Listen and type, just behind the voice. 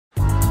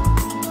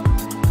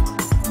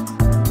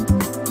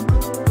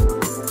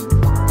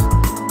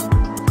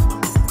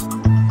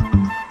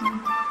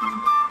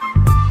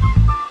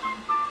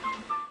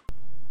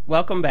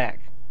Welcome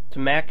back to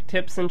Mac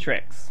Tips and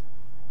Tricks.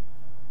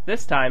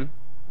 This time,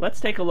 let's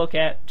take a look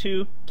at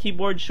 2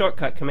 keyboard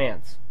shortcut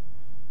commands.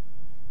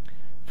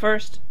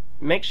 First,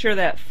 make sure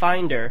that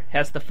Finder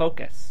has the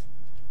focus.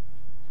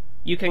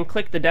 You can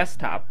click the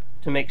desktop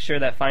to make sure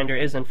that Finder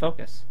is in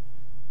focus.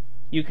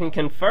 You can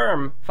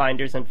confirm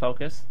Finder's in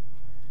focus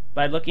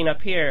by looking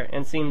up here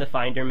and seeing the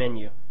Finder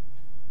menu.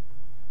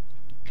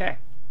 Okay.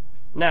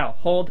 Now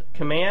hold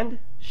Command,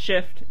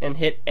 Shift, and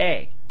hit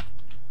A.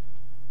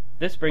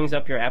 This brings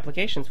up your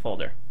Applications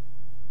folder.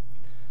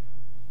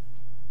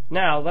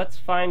 Now let's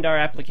find our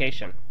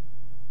application.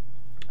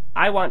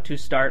 I want to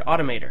start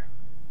Automator.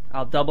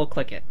 I'll double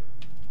click it.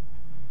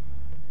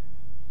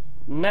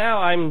 Now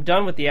I'm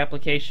done with the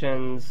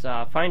application's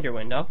Finder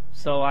window,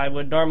 so I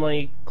would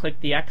normally click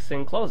the X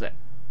and close it.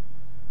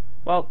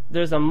 Well,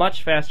 there's a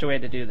much faster way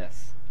to do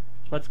this.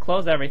 Let's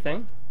close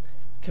everything,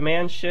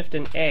 Command, Shift,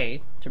 and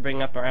A to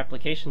bring up our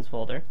Applications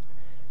folder,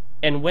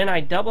 and when I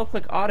double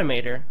click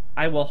Automator,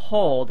 I will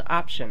hold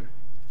Option.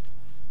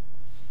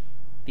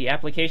 The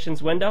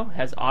Applications window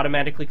has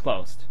automatically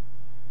closed.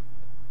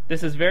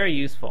 This is very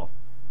useful.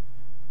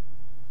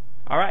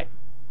 Alright,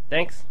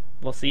 thanks.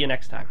 We'll see you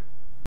next time.